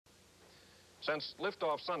Since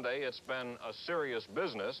liftoff Sunday, it's been a serious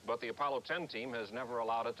business, but the Apollo 10 team has never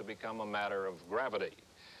allowed it to become a matter of gravity.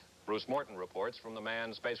 Bruce Morton reports from the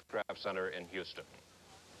Manned Spacecraft Center in Houston.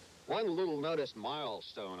 One little noticed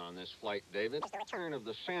milestone on this flight, David, the return of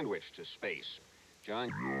the sandwich to space.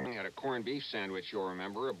 John had a corned beef sandwich, you'll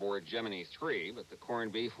remember, aboard Gemini 3, but the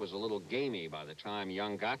corned beef was a little gamey by the time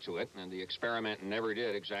Young got to it, and the experiment never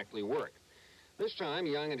did exactly work. This time,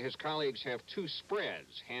 Young and his colleagues have two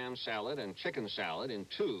spreads, ham salad and chicken salad, in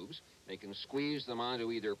tubes. They can squeeze them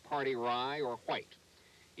onto either party rye or white.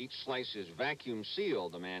 Each slice is vacuum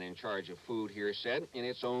sealed, the man in charge of food here said, in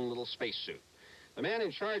its own little spacesuit. The man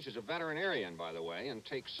in charge is a veterinarian, by the way, and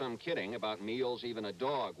takes some kidding about meals even a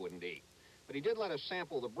dog wouldn't eat. But he did let us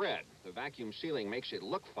sample the bread. The vacuum sealing makes it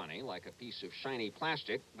look funny, like a piece of shiny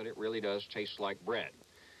plastic, but it really does taste like bread.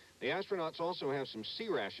 The astronauts also have some sea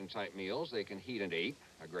ration type meals they can heat and eat,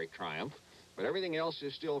 a great triumph. But everything else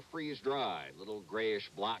is still freeze-dried, little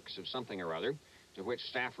grayish blocks of something or other, to which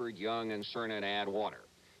Stafford, Young, and Cernan add water.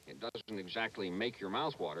 It doesn't exactly make your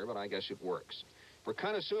mouth water, but I guess it works. For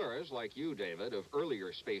connoisseurs like you, David, of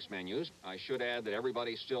earlier space menus, I should add that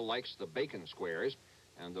everybody still likes the bacon squares,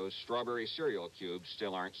 and those strawberry cereal cubes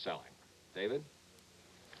still aren't selling. David?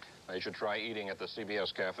 You should try eating at the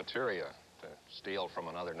CBS cafeteria to steal from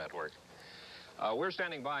another network. We're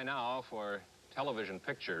standing by now for television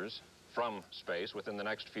pictures from space within the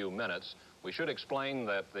next few minutes. We should explain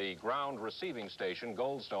that the ground receiving station,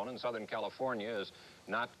 Goldstone in Southern California, is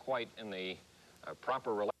not quite in the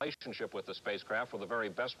proper relationship with the spacecraft for the very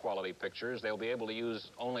best quality pictures. They'll be able to use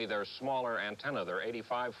only their smaller antenna, their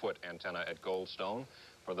 85-foot antenna at Goldstone,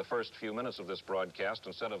 for the first few minutes of this broadcast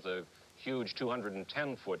instead of the huge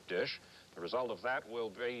 210-foot dish. The result of that will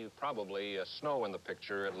be probably snow in the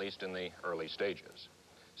picture, at least in the early stages.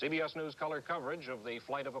 CBS News color coverage of the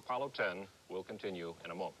flight of Apollo 10 will continue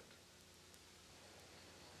in a moment.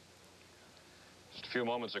 Just a few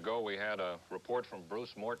moments ago, we had a report from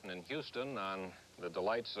Bruce Morton in Houston on the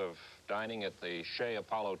delights of dining at the Shea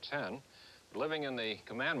Apollo 10. Living in the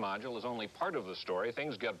command module is only part of the story.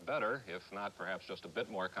 Things get better, if not perhaps just a bit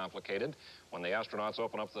more complicated, when the astronauts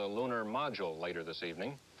open up the Lunar module later this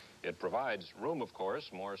evening. It provides room, of course,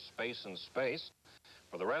 more space in space.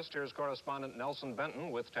 For the rest, here's correspondent Nelson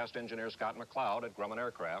Benton with test engineer Scott McLeod at Grumman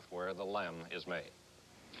Aircraft, where the LEM is made.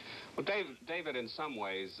 Well, David, in some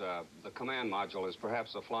ways, the command module is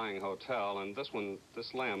perhaps a flying hotel, and this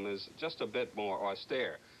LEM is just a bit more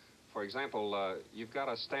austere. For example, you've got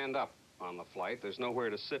to stand up on the flight. There's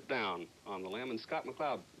nowhere to sit down on the LEM. And Scott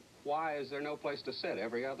McLeod, why is there no place to sit?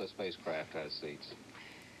 Every other spacecraft has seats.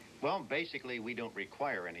 Well, basically, we don't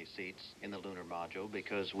require any seats in the lunar module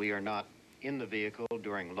because we are not in the vehicle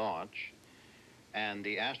during launch, and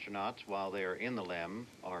the astronauts, while they're in the LEM,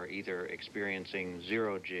 are either experiencing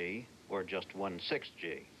 0G or just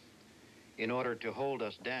 1/6G. In order to hold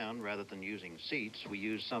us down, rather than using seats, we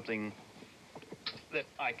use something that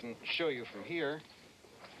I can show you from here.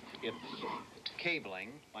 It's cabling,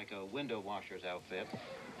 like a window washer's outfit,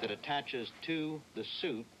 that attaches to the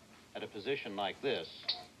suit at a position like this.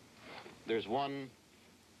 There's one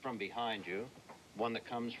from behind you, one that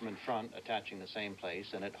comes from in front, attaching the same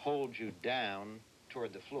place, and it holds you down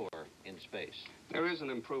toward the floor in space. There is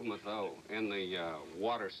an improvement, though, in the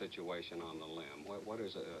water situation on the LEM. What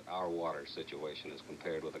is our water situation as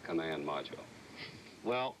compared with the command module?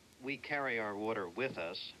 Well, we carry our water with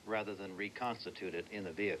us rather than reconstitute it in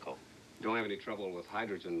the vehicle. You don't have any trouble with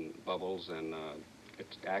hydrogen bubbles, and it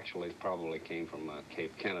actually probably came from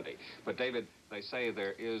Cape Kennedy. But, David, they say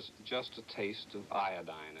there is just a taste of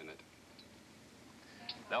iodine in it.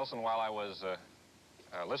 Nelson, while I was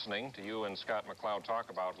listening to you and Scott McLeod talk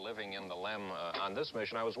about living in the LEM on this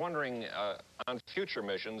mission, I was wondering, on future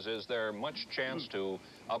missions, is there much chance to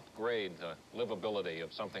upgrade the livability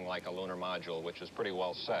of something like a lunar module, which is pretty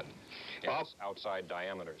well set in its outside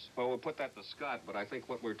diameters? Well, we'll put that to Scott, but I think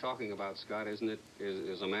what we're talking about, Scott, isn't it,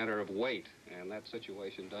 is a matter of weight, and that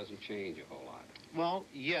situation doesn't change a whole lot. Well,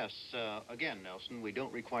 yes. Again, Nelson, we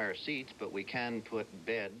don't require seats, but we can put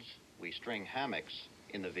beds. We string hammocks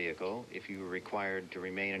in the vehicle if you were required to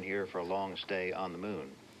remain in here for a long stay on the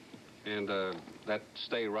moon. And that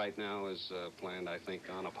stay right now is planned, I think,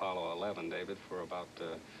 on Apollo 11, David, for about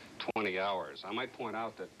 20 hours. I might point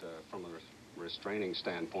out that from a restraining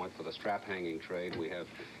standpoint for the strap hanging trade, we have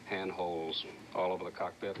handholds all over the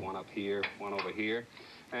cockpit, one up here, one over here,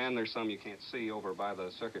 and there's some you can't see over by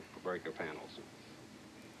the circuit breaker panels.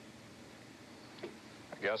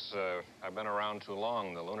 I guess I've been around too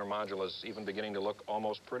long. The lunar module is even beginning to look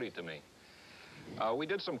almost pretty to me. We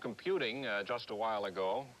did some computing just a while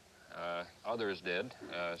ago. Others did,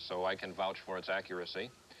 so I can vouch for its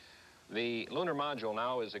accuracy. The lunar module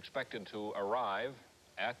now is expected to arrive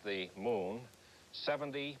at the moon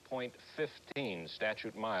 70.15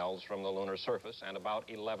 statute miles from the lunar surface and about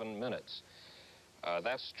 11 minutes.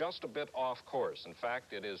 That's just a bit off course. In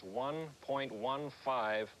fact, it is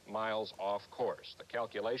 1.15 miles off course. The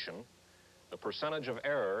calculation, the percentage of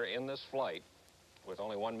error in this flight, with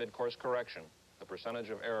only one mid-course correction, the percentage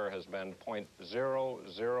of error has been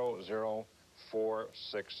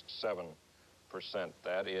 0.000467%.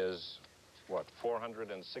 That is, what,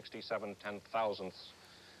 467 ten-thousandths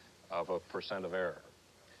of a percent of error.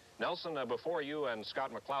 Nelson, before you and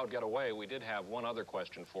Scott McLeod get away, we did have one other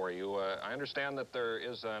question for you. I understand that there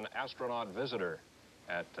is an astronaut visitor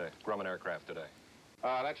at Grumman Aircraft today.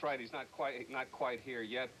 That's right. He's not quite here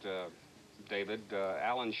yet, David.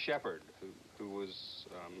 Alan Shepard, who was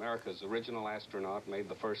America's original astronaut, made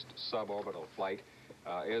the first suborbital flight,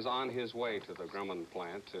 is on his way to the Grumman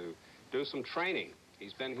plant to do some training.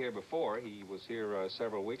 He's been here before. He was here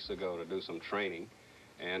several weeks ago to do some training.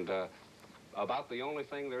 And about the only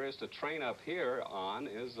thing there is to train up here on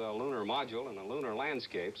is a lunar module and a lunar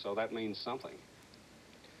landscape, so that means something.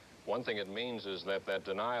 One thing it means is that that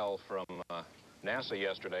denial from NASA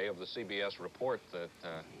yesterday of the CBS report that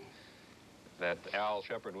Al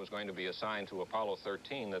Shepard was going to be assigned to Apollo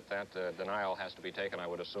 13, that denial has to be taken, I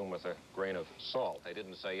would assume, with a grain of salt. They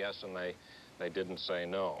didn't say yes and they didn't say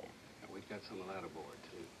no. And we've got some of that aboard,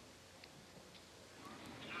 too.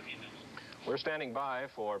 We're standing by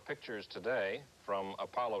for pictures today from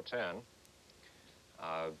Apollo 10.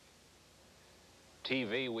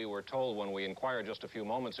 TV, we were told when we inquired just a few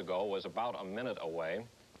moments ago, was about a minute away.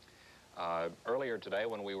 Earlier today,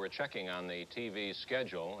 when we were checking on the TV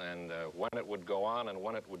schedule and when it would go on and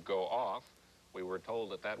when it would go off, we were told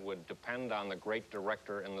that that would depend on the great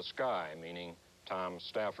director in the sky, meaning Tom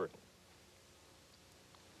Stafford.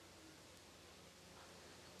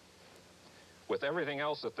 With everything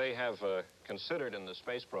else that they have considered in the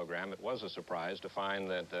space program, it was a surprise to find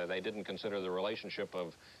that they didn't consider the relationship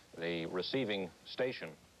of the receiving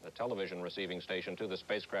station, the television receiving station, to the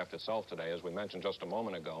spacecraft itself today. As we mentioned just a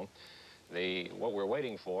moment ago, what we're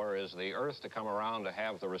waiting for is the Earth to come around to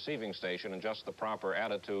have the receiving station and just the proper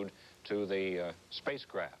attitude to the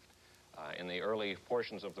spacecraft. In the early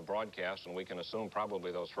portions of the broadcast, and we can assume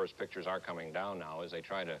probably those first pictures are coming down now as they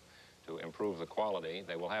try to improve the quality,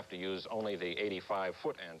 they will have to use only the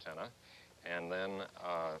 85-foot antenna, and then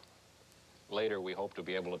later we hope to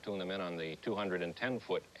be able to tune them in on the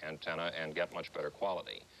 210-foot antenna and get much better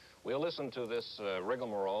quality. We'll listen to this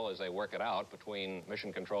rigmarole as they work it out between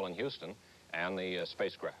Mission Control in Houston and the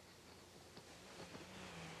spacecraft.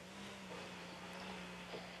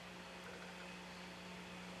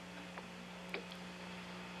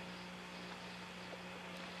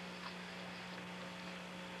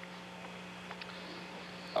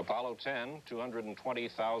 Apollo 10,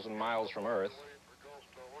 220,000 miles from Earth.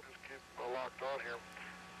 We'll just keep locked on here.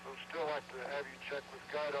 We'd still like to have you check with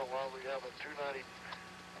Guido while we have a 290.6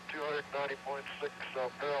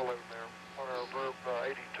 barrel in there on our verb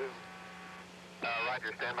 82.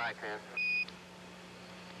 Roger, stand by,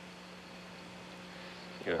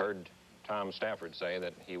 10. You heard Tom Stafford say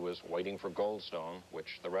that he was waiting for Goldstone,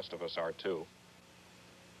 which the rest of us are too.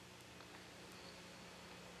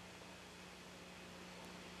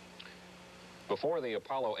 Before the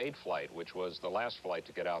Apollo 8 flight, which was the last flight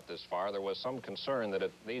to get out this far, there was some concern that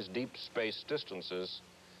at these deep space distances,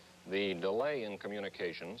 the delay in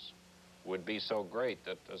communications would be so great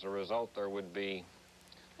that as a result there would be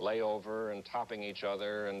layover and topping each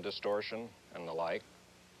other and distortion and the like.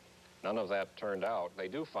 None of that turned out. They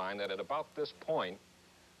do find that at about this point,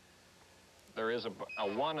 there is a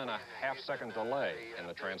 1.5 second delay in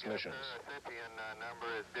the transmissions. The Cynthian number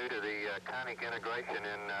is due to the conic integration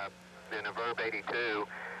in a verb 82.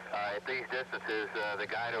 At these distances, the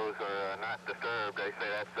Guidos are not disturbed. They say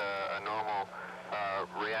that's a normal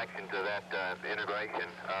reaction to that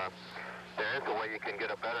integration. There is a way you can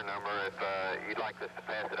get a better number. If you'd like us to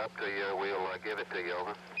pass it up to you, we'll give it to you,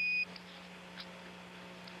 over.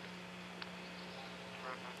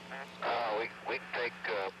 We can take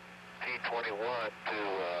T21 to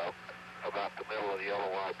about the middle of the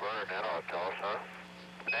yellow wire burn. That ought to tell us, huh?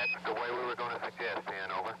 That's the way we were going to suggest,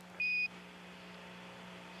 10, over.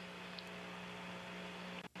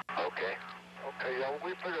 Okay. Okay, yeah, well,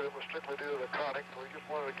 we figured it was strictly due to the conic, so we just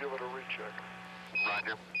wanted to give it a recheck.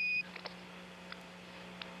 Roger.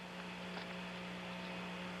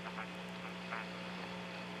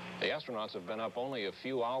 The astronauts have been up only a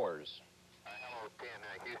few hours. Hello, 10,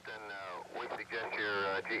 Houston. We suggest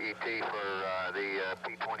your GET for the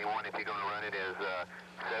P21, if you're going to run it, is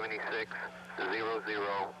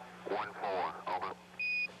 760014, over.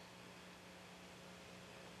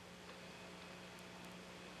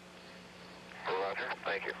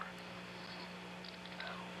 Thank you.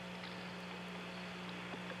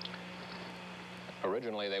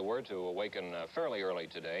 Originally, they were to awaken fairly early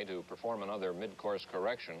today to perform another mid-course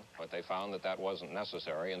correction, but they found that that wasn't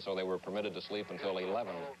necessary, and so they were permitted to sleep until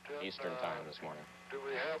 11 Eastern time this morning. Do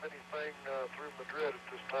we have anything through Madrid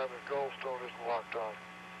at this time if Goldstone isn't locked on?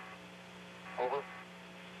 Over.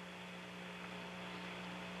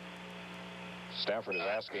 Stafford is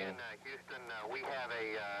asking. In Houston, we have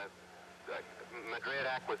a Madrid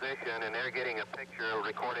acquisition, and they're getting a picture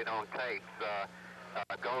recorded on tapes.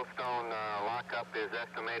 Goldstone lockup is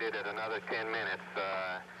estimated at another 10 minutes.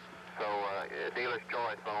 So dealer's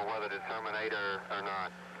choice on whether to terminate or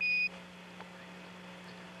not.